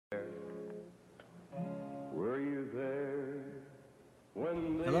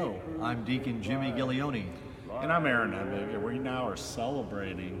Hello, I'm Deacon Jimmy Gillioni. And I'm Aaron Edvig, and we now are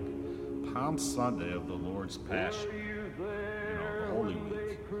celebrating Palm Sunday of the Lord's Passion, the Holy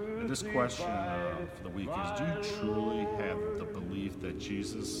Week. And this question for the week is, do you truly have the belief that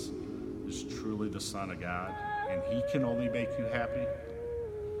Jesus is truly the Son of God, and He can only make you happy?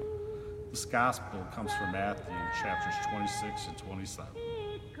 This gospel comes from Matthew chapters 26 and 27.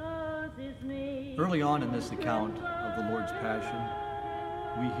 Early on in this account of the Lord's Passion,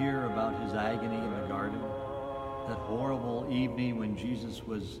 we hear about His agony in the garden, that horrible evening when Jesus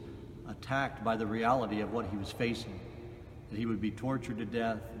was attacked by the reality of what He was facing, that He would be tortured to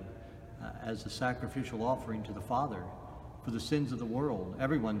death as a sacrificial offering to the Father for the sins of the world,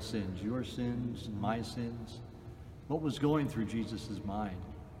 everyone's sins, your sins and my sins. What was going through Jesus' mind?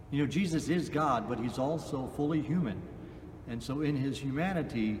 You know, Jesus is God, but He's also fully human. And so in His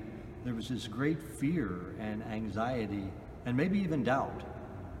humanity, there was this great fear and anxiety and maybe even doubt.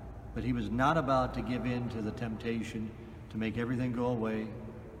 But He was not about to give in to the temptation to make everything go away,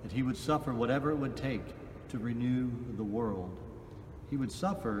 that He would suffer whatever it would take to renew the world. He would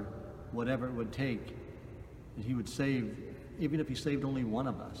suffer whatever it would take, that He would save, even if He saved only one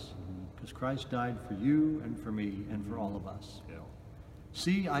of us, because Christ died for you and for me and for all of us. Yeah.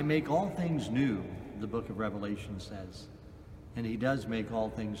 See, I make all things new, the book of Revelation says. And He does make all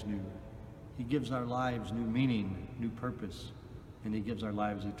things new. He gives our lives new meaning, new purpose, and He gives our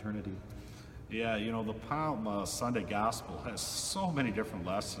lives eternity. Yeah, you know, the Palm Sunday Gospel has so many different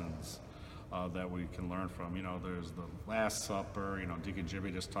lessons that we can learn from. You know, there's the Last Supper. You know, Deacon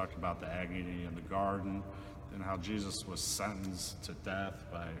Jimmy just talked about the agony in the garden and how Jesus was sentenced to death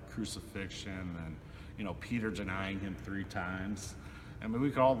by crucifixion, and, you know, Peter denying Him 3 times. I mean,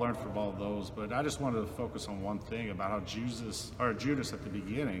 we could all learn from all those, but I just wanted to focus on one thing about how Judas at the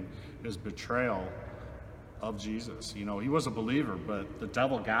beginning, his betrayal of Jesus. You know, he was a believer, but the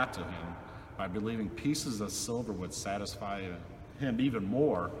devil got to him by believing pieces of silver would satisfy him even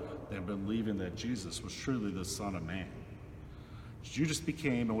more than believing that Jesus was truly the Son of Man. Judas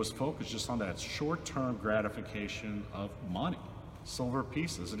became and was focused just on that short-term gratification of money, silver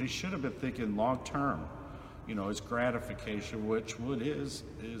pieces, and he should have been thinking long-term. You know, his gratification, which is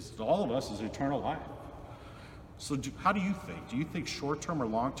all of us, is eternal life. So how do you think? Do you think short-term or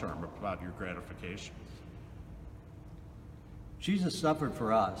long-term about your gratifications? Jesus suffered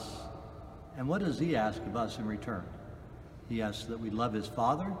for us, and what does He ask of us in return? He asks that we love His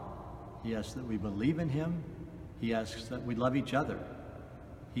Father. He asks that we believe in Him. He asks that we love each other.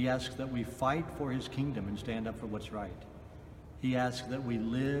 He asks that we fight for His kingdom and stand up for what's right. He asks that we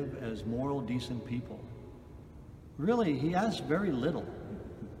live as moral, decent people. Really, He asks very little.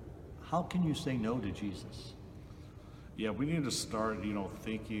 How can you say no to Jesus? Yeah, we need to start, you know,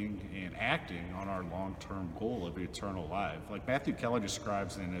 thinking and acting on our long-term goal of eternal life. Like Matthew Kelly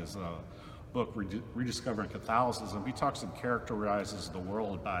describes in his book, Rediscovering Catholicism, he talks and characterizes the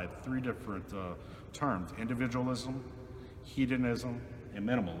world by 3 different terms: individualism, hedonism, and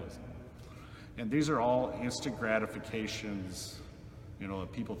minimalism. And these are all instant gratifications, you know,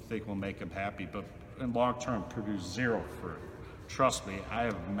 that people think will make them happy, but in long term produce zero fruit. Trust me, I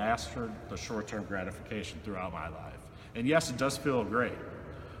have mastered the short-term gratification throughout my life. And yes, it does feel great,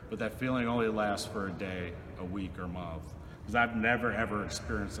 but that feeling only lasts for a day, a week, or a month. Because I've never ever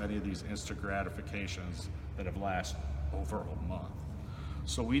experienced any of these instant gratifications that have lasted over a month.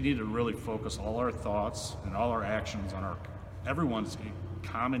 So we need to really focus all our thoughts and all our actions on everyone's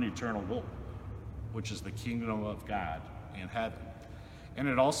common eternal goal, which is the kingdom of God in heaven. And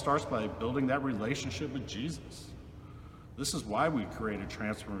it all starts by building that relationship with Jesus. This is why we created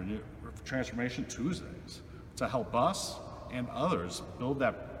Transformation Tuesdays, to help us and others build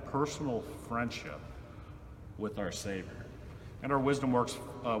that personal friendship with our Savior. And our wisdom words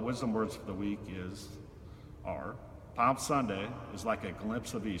for the week are: Palm Sunday is like a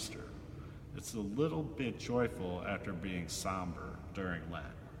glimpse of Easter. It's a little bit joyful after being somber during Lent.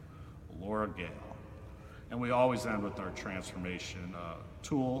 Laura Gale. And we always end with our transformation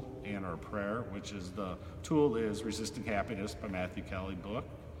tool and our prayer, which is the tool is Resisting Happiness by Matthew Kelly book.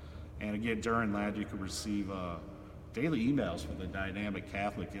 And again, during Lent, you can receive daily emails from the Dynamic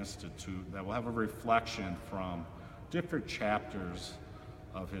Catholic Institute that will have a reflection from different chapters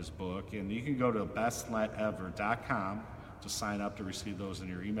of his book. And you can go to bestlentever.com to sign up to receive those in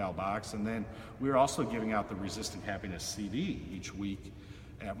your email box. And then we're also giving out the Resisting Happiness CD each week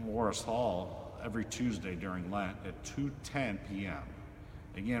at Morris Hall every Tuesday during Lent at 2:10 p.m.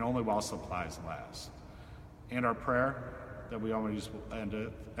 Again, only while supplies last. And our prayer that we always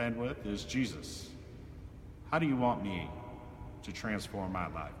end with is: Jesus, how do you want me to transform my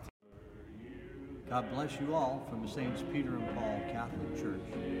life? God bless you all from the Saints Peter and Paul Catholic Church,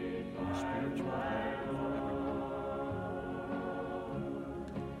 a spiritual home.